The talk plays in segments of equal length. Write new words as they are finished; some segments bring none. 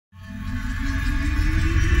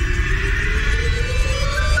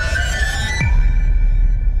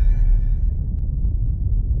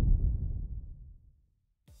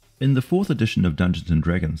In the 4th edition of Dungeons &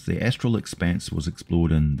 Dragons, the astral expanse was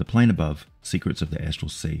explored in The Plane Above, Secrets of the Astral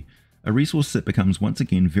Sea, a resource that becomes once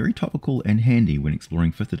again very topical and handy when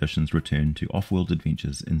exploring 5th edition's return to off-world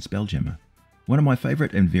adventures in Spelljammer. One of my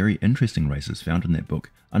favourite and very interesting races found in that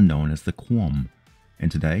book are known as the Quom,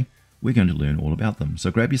 and today we're going to learn all about them.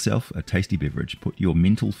 So grab yourself a tasty beverage, put your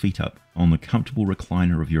mental feet up on the comfortable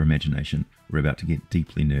recliner of your imagination. We're about to get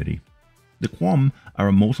deeply nerdy. The Quom are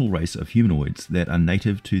a mortal race of humanoids that are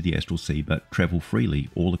native to the Astral Sea but travel freely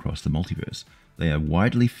all across the multiverse. They are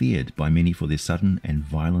widely feared by many for their sudden and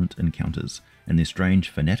violent encounters, and their strange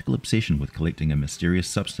fanatical obsession with collecting a mysterious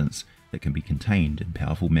substance that can be contained in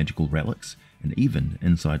powerful magical relics and even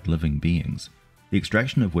inside living beings, the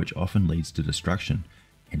extraction of which often leads to destruction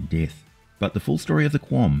and death. But the full story of the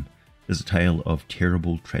Quom is a tale of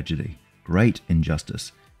terrible tragedy, great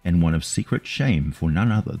injustice, and one of secret shame for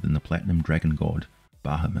none other than the platinum dragon god,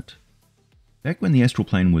 Bahamut. Back when the astral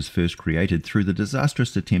plane was first created through the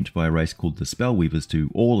disastrous attempt by a race called the Spellweavers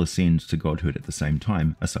to all ascend to godhood at the same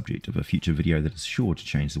time, a subject of a future video that is sure to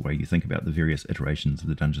change the way you think about the various iterations of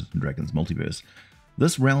the Dungeons & Dragons multiverse,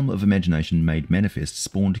 this realm of imagination made manifest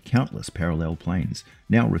spawned countless parallel planes,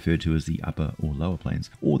 now referred to as the upper or lower planes,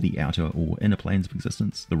 or the outer or inner planes of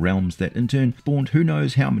existence, the realms that in turn spawned who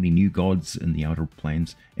knows how many new gods in the outer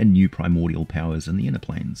planes and new primordial powers in the inner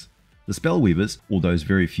planes. The Spellweavers, or those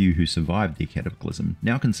very few who survived their cataclysm,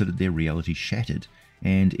 now considered their reality shattered,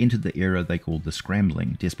 and entered the era they called the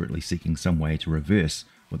Scrambling, desperately seeking some way to reverse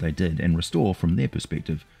what they did and restore, from their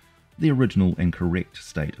perspective, the original and correct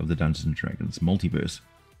state of the Dungeons & Dragons multiverse.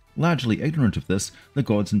 Largely ignorant of this, the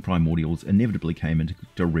gods and primordials inevitably came into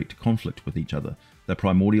direct conflict with each other. The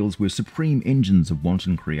primordials were supreme engines of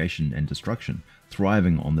wanton creation and destruction,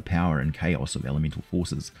 thriving on the power and chaos of elemental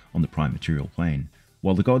forces on the prime material plane,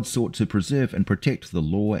 while the gods sought to preserve and protect the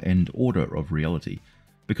law and order of reality,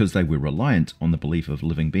 because they were reliant on the belief of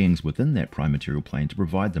living beings within that prime material plane to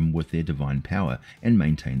provide them with their divine power and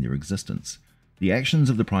maintain their existence. The actions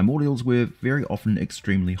of the primordials were very often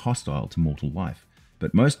extremely hostile to mortal life,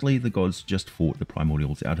 but mostly the gods just fought the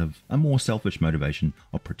primordials out of a more selfish motivation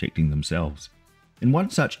of protecting themselves. In one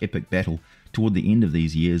such epic battle, toward the end of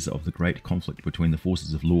these years of the great conflict between the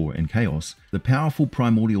forces of law and chaos, the powerful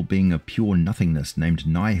primordial being of pure nothingness named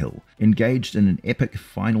Nihil engaged in an epic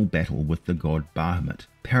final battle with the god Bahamut,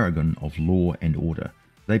 paragon of law and order.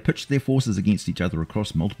 They pitched their forces against each other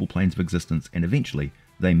across multiple planes of existence, and eventually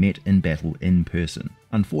they met in battle in person.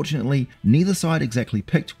 Unfortunately, neither side exactly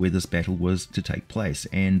picked where this battle was to take place,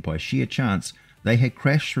 and by sheer chance, they had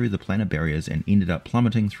crashed through the planar barriers and ended up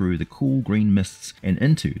plummeting through the cool green mists and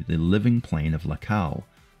into the living plane of Lakal,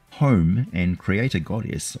 home and creator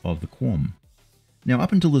goddess of the Quom. Now,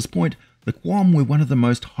 up until this point, the Quom were one of the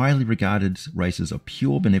most highly regarded races of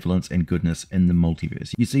pure benevolence and goodness in the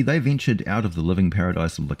multiverse. You see, they ventured out of the living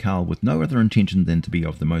paradise of Lakal with no other intention than to be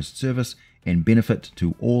of the most service and benefit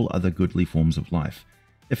to all other goodly forms of life.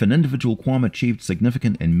 If an individual Quom achieved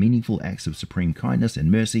significant and meaningful acts of supreme kindness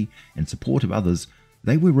and mercy and support of others,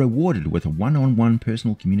 they were rewarded with a one-on-one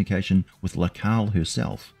personal communication with Lakal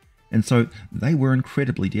herself, and so they were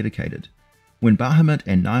incredibly dedicated. When Bahamut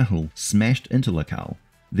and Nihil smashed into Lakal,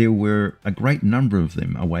 there were a great number of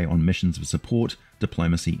them away on missions of support,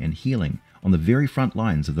 diplomacy, and healing on the very front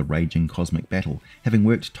lines of the raging cosmic battle, having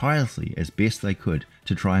worked tirelessly as best they could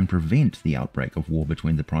to try and prevent the outbreak of war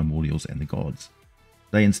between the primordials and the gods.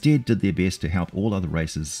 They instead did their best to help all other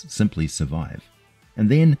races simply survive. And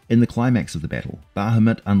then, in the climax of the battle,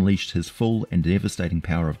 Bahamut unleashed his full and devastating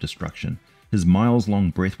power of destruction, his miles-long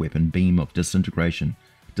breath weapon beam of disintegration,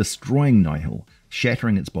 destroying Nihil,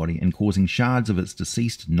 shattering its body and causing shards of its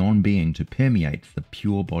deceased non-being to permeate the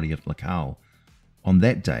pure body of Lakal. On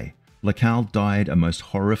that day, Lakal died a most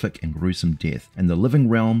horrific and gruesome death, and the living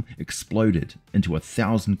realm exploded into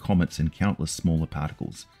 1,000 comets and countless smaller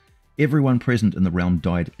particles. Everyone present in the realm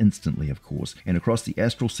died instantly, of course, and across the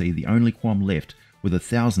Astral Sea the only Quom left were the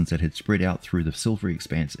thousands that had spread out through the silvery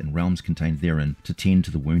expanse and realms contained therein to tend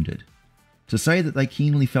to the wounded. To say that they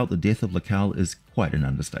keenly felt the death of Lakal is quite an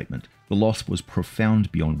understatement. The loss was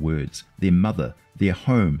profound beyond words. Their mother, their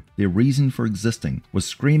home, their reason for existing was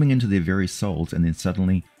screaming into their very souls, and then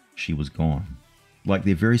suddenly she was gone. Like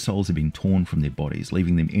their very souls had been torn from their bodies,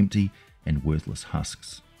 leaving them empty and worthless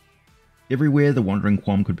husks. Everywhere the wandering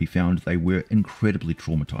Quom could be found, they were incredibly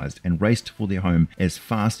traumatized and raced for their home as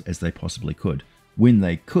fast as they possibly could, when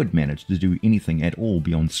they could manage to do anything at all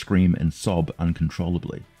beyond scream and sob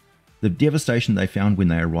uncontrollably. The devastation they found when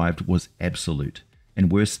they arrived was absolute,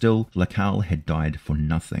 and worse still, Lakal had died for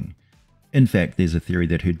nothing. In fact, there's a theory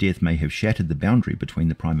that her death may have shattered the boundary between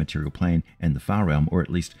the prime material plane and the far realm, or at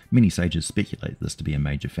least many sages speculate this to be a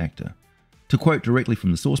major factor. To quote directly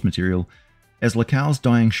from the source material, as Lakal's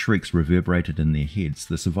dying shrieks reverberated in their heads,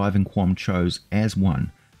 the surviving Quom chose, as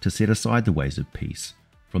one, to set aside the ways of peace.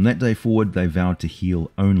 From that day forward, they vowed to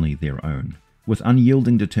heal only their own. With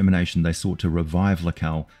unyielding determination, they sought to revive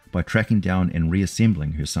Lakal by tracking down and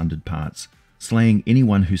reassembling her sundered parts, slaying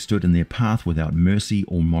anyone who stood in their path without mercy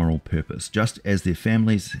or moral purpose, just as their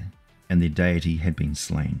families and their deity had been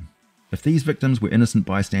slain. If these victims were innocent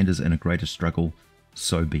bystanders in a greater struggle,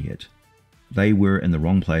 so be it. They were in the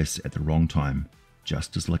wrong place at the wrong time,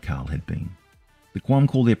 just as Lakal had been. The Quom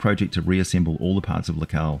call their project to reassemble all the parts of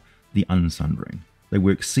Lakal the Unsundering. They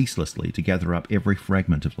work ceaselessly to gather up every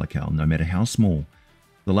fragment of Lakal, no matter how small.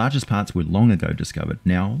 The largest parts were long ago discovered.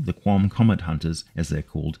 Now, the Quom comet hunters, as they're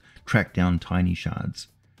called, track down tiny shards.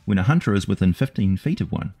 When a hunter is within 15 feet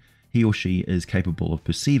of one, he or she is capable of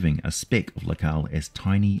perceiving a speck of Lakal as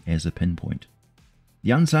tiny as a pinpoint.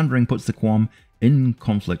 The Unsundering puts the Quom in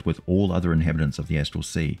conflict with all other inhabitants of the Astral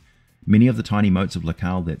Sea. Many of the tiny motes of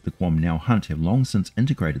Lakal that the Quom now hunt have long since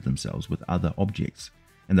integrated themselves with other objects,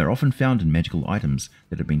 and they're often found in magical items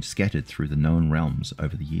that have been scattered through the known realms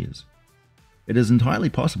over the years. It is entirely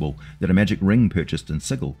possible that a magic ring purchased in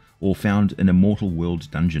Sigil or found in a Mortal World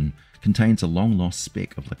dungeon contains a long-lost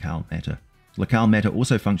speck of Lakal matter. Lakal matter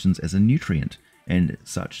also functions as a nutrient, and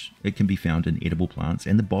such it can be found in edible plants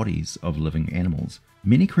and the bodies of living animals.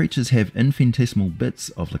 Many creatures have infinitesimal bits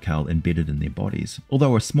of Lakal embedded in their bodies,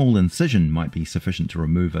 although a small incision might be sufficient to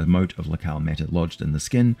remove a mote of Lakal matter lodged in the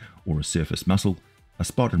skin or a surface muscle. A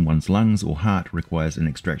spot in one's lungs or heart requires an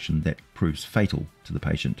extraction that proves fatal to the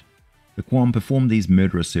patient. The Quom perform these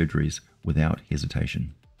murderous surgeries without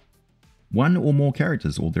hesitation. One or more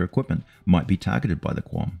characters or their equipment might be targeted by the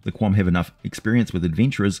Quom. The Quom have enough experience with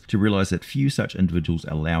adventurers to realize that few such individuals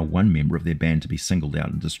allow one member of their band to be singled out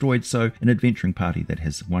and destroyed, so an adventuring party that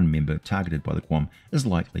has one member targeted by the Quom is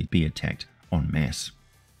likely to be attacked en masse.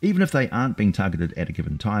 Even if they aren't being targeted at a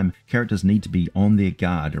given time, characters need to be on their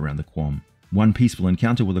guard around the Quom. One peaceful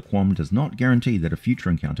encounter with a Quom does not guarantee that a future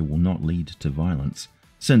encounter will not lead to violence,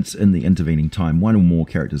 since in the intervening time one or more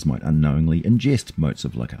characters might unknowingly ingest motes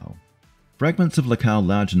of Lakal. Fragments of Lakal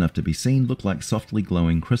large enough to be seen look like softly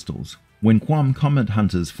glowing crystals. When Quom comet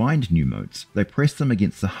hunters find new motes, they press them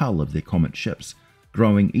against the hull of their comet ships,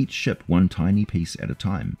 growing each ship one tiny piece at a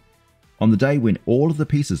time. On the day when all of the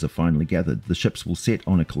pieces are finally gathered, the ships will set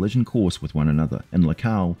on a collision course with one another, and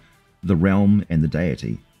Lakal, the realm and the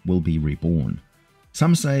deity, will be reborn.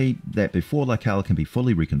 Some say that before Lakal can be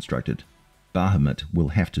fully reconstructed, Bahamut will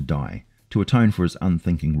have to die to atone for his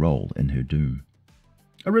unthinking role in her doom.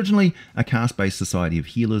 Originally a caste-based society of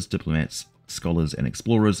healers, diplomats, scholars, and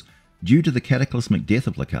explorers, due to the cataclysmic death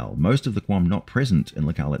of Lakal, most of the Quom not present in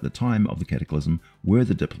Lakal at the time of the cataclysm were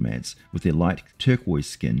the diplomats with their light turquoise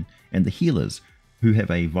skin and the healers who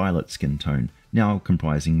have a violet skin tone, now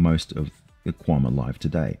comprising most of the Quom alive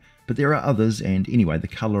today. But there are others, and anyway, the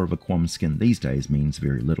colour of a Quom's skin these days means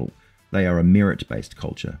very little. They are a merit-based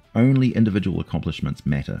culture. Only individual accomplishments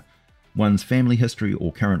matter. One's family history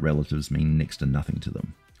or current relatives mean next to nothing to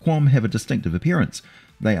them. Quom have a distinctive appearance.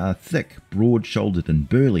 They are thick, broad-shouldered and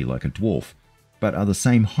burly like a dwarf, but are the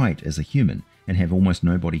same height as a human and have almost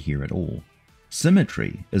no body hair at all.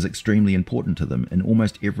 Symmetry is extremely important to them in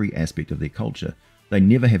almost every aspect of their culture. They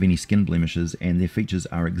never have any skin blemishes and their features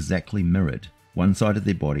are exactly mirrored. One side of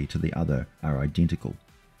their body to the other are identical.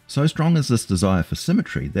 So strong is this desire for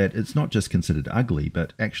symmetry that it's not just considered ugly,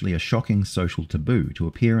 but actually a shocking social taboo to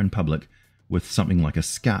appear in public with something like a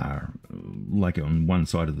scar, like on one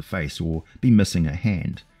side of the face, or be missing a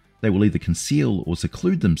hand. They will either conceal or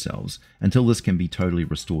seclude themselves until this can be totally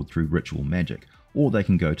restored through ritual magic, or they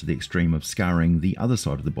can go to the extreme of scarring the other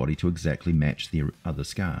side of the body to exactly match their other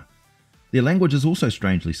scar. Their language is also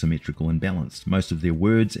strangely symmetrical and balanced. Most of their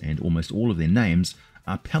words and almost all of their names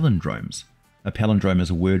are palindromes. A palindrome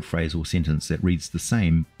is a word, phrase, or sentence that reads the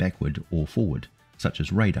same backward or forward, such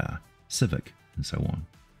as radar, civic, and so on.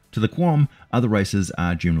 To the Quom, other races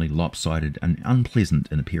are generally lopsided and unpleasant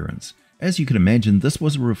in appearance. As you can imagine, this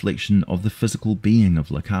was a reflection of the physical being of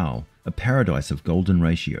Lakal, a paradise of golden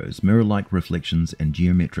ratios, mirror-like reflections, and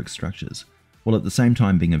geometric structures, while at the same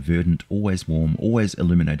time being a verdant, always warm, always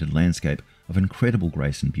illuminated landscape of incredible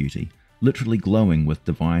grace and beauty, literally glowing with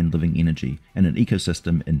divine living energy and an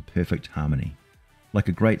ecosystem in perfect harmony. Like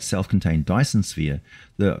a great self-contained Dyson sphere,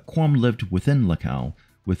 the Quom lived within Lakal,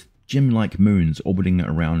 with gem-like moons orbiting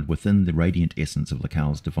around within the radiant essence of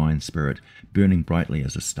Lakal's divine spirit, burning brightly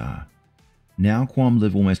as a star. Now Quom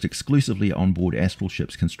live almost exclusively on board astral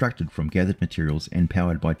ships constructed from gathered materials and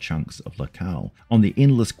powered by chunks of locale. On the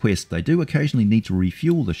endless quest, they do occasionally need to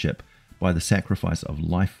refuel the ship by the sacrifice of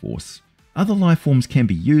life force. Other life forms can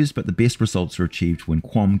be used, but the best results are achieved when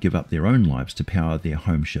Quom give up their own lives to power their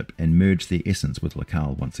home ship and merge their essence with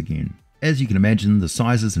locale once again. As you can imagine, the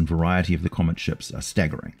sizes and variety of the Comet ships are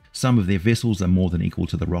staggering. Some of their vessels are more than equal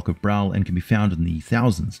to the Rock of Brawl and can be found in the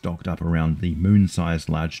thousands docked up around the moon-sized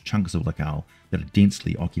large chunks of locale that are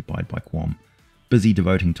densely occupied by Quom, busy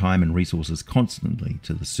devoting time and resources constantly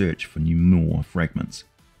to the search for more fragments.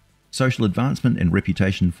 Social advancement and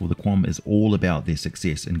reputation for the Quom is all about their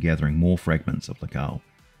success in gathering more fragments of locale.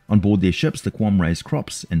 On board their ships, the Quom raise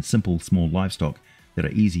crops and simple small livestock that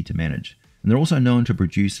are easy to manage. And they're also known to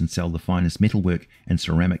produce and sell the finest metalwork and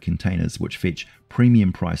ceramic containers which fetch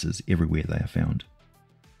premium prices everywhere they are found.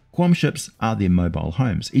 Quom ships are their mobile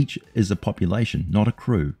homes. Each is a population, not a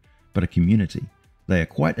crew, but a community. They are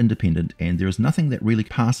quite independent, and there is nothing that really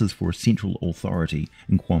passes for a central authority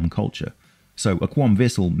in Quom culture. So a Quom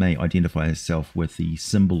vessel may identify itself with the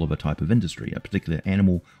symbol of a type of industry, a particular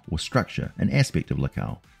animal or structure, an aspect of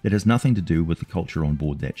locale that has nothing to do with the culture on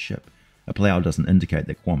board that ship. A plough doesn't indicate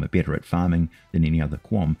that Quom are better at farming than any other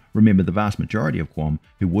Quom. Remember, the vast majority of Quom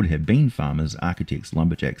who would have been farmers, architects,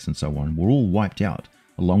 lumberjacks and so on were all wiped out,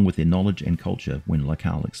 along with their knowledge and culture when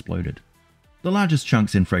locale exploded. The largest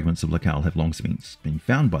chunks and fragments of locale have long since been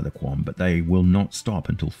found by the Quom, but they will not stop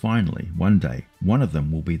until finally, one day, one of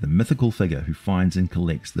them will be the mythical figure who finds and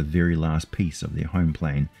collects the very last piece of their home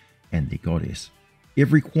plane and their goddess.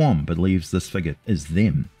 Every Quom believes this figure is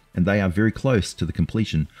them, and they are very close to the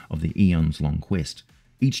completion of the eons-long quest.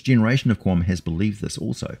 Each generation of Quom has believed this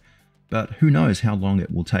also, but who knows how long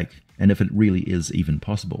it will take, and if it really is even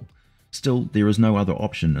possible. Still, there is no other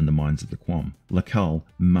option in the minds of the Quom. Locale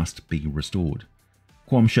must be restored.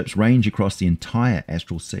 Quom ships range across the entire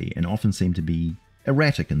Astral Sea and often seem to be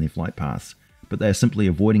erratic in their flight paths, but they are simply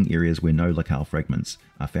avoiding areas where no locale fragments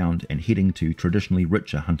are found and heading to traditionally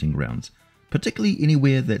richer hunting grounds, particularly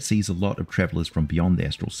anywhere that sees a lot of travellers from beyond the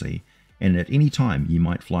Astral Sea, and at any time you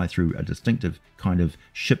might fly through a distinctive kind of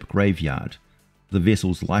ship graveyard, the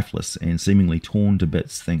vessels lifeless and seemingly torn to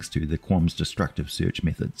bits thanks to the Quom's destructive search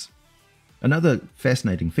methods. Another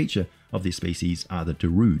fascinating feature of their species are the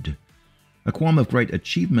Darude. A Quom of great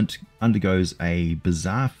achievement undergoes a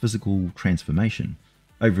bizarre physical transformation.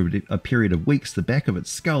 Over a period of weeks, the back of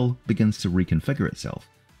its skull begins to reconfigure itself.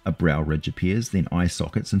 A brow ridge appears, then eye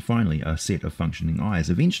sockets, and finally a set of functioning eyes.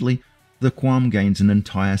 Eventually, the Quom gains an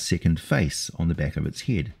entire second face on the back of its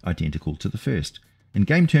head, identical to the first. In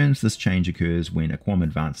game terms, this change occurs when a Quom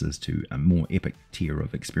advances to a more epic tier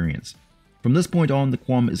of experience. From this point on, the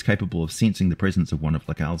Quom is capable of sensing the presence of one of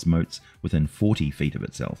locale's motes within 40 feet of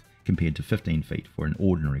itself, compared to 15 feet for an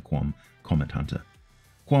ordinary Quom comet hunter.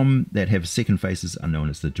 Quom that have second faces are known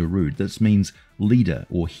as the Darude. This means leader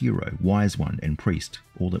or hero, wise one, and priest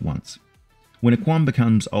all at once. When a Quom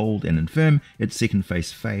becomes old and infirm, its second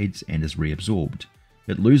face fades and is reabsorbed.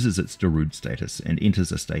 It loses its Darude status and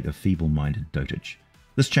enters a state of feeble-minded dotage.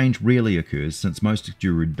 This change rarely occurs since most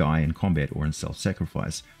Darude die in combat or in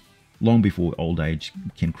self-sacrifice, long before old age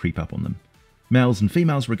can creep up on them. Males and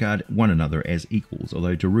females regard one another as equals,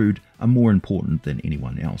 although Darude are more important than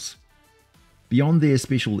anyone else. Beyond their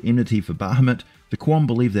special enmity for Bahamut, the Quom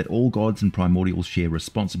believe that all gods and primordials share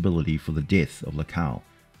responsibility for the death of locale.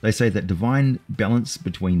 They say that divine balance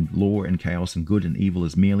between law and chaos and good and evil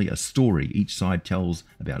is merely a story each side tells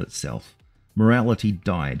about itself. Morality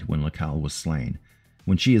died when locale was slain.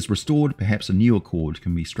 When she is restored, perhaps a new accord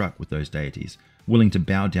can be struck with those deities, willing to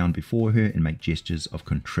bow down before her and make gestures of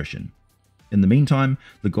contrition. In the meantime,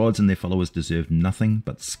 the gods and their followers deserve nothing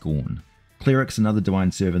but scorn. Clerics and other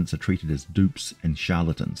divine servants are treated as dupes and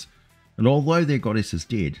charlatans. And although their goddess is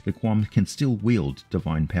dead, the Quom can still wield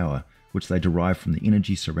divine power, which they derive from the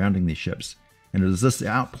energy surrounding their ships, and it is this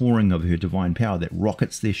outpouring of her divine power that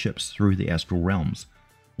rockets their ships through the astral realms.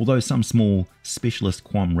 Although some small, specialist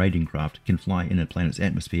Quom raiding craft can fly in a planet's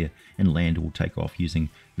atmosphere and land or take off using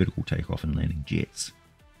vertical takeoff and landing jets.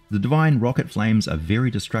 The divine rocket flames are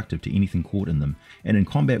very destructive to anything caught in them, and in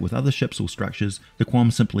combat with other ships or structures, the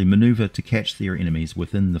Quom simply maneuver to catch their enemies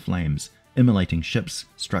within the flames, immolating ships,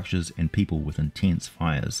 structures, and people with intense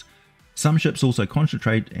fires. Some ships also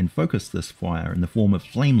concentrate and focus this fire in the form of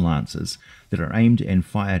flame lancers that are aimed and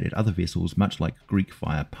fired at other vessels much like Greek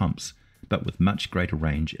fire pumps, but with much greater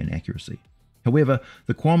range and accuracy. However,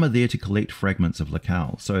 the Quom are there to collect fragments of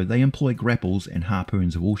locale, so they employ grapples and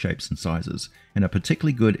harpoons of all shapes and sizes, and are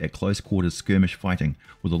particularly good at close quarters skirmish fighting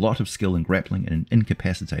with a lot of skill in grappling and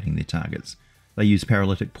incapacitating their targets. They use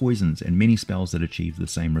paralytic poisons and many spells that achieve the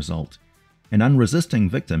same result. An unresisting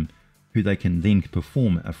victim who they can then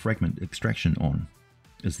perform a fragment extraction on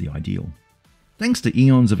is the ideal. Thanks to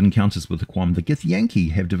eons of encounters with the Quom, the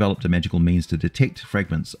Githyanki have developed a magical means to detect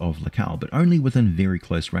fragments of locale, but only within very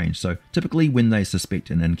close range. So typically when they suspect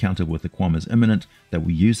an encounter with the Quom is imminent, they will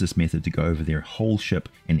use this method to go over their whole ship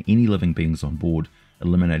and any living beings on board,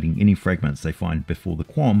 eliminating any fragments they find before the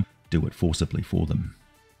Quom do it forcibly for them.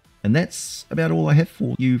 And that's about all I have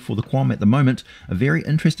for you for the Quom at the moment, a very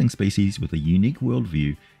interesting species with a unique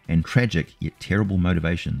worldview and tragic yet terrible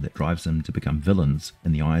motivation that drives them to become villains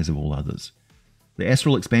in the eyes of all others. The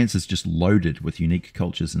Astral Expanse is just loaded with unique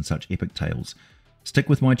cultures and such epic tales. Stick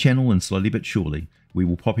with my channel and slowly but surely we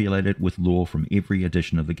will populate it with lore from every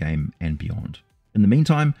edition of the game and beyond. In the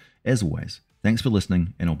meantime, as always, thanks for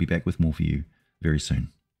listening, and I'll be back with more for you very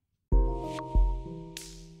soon.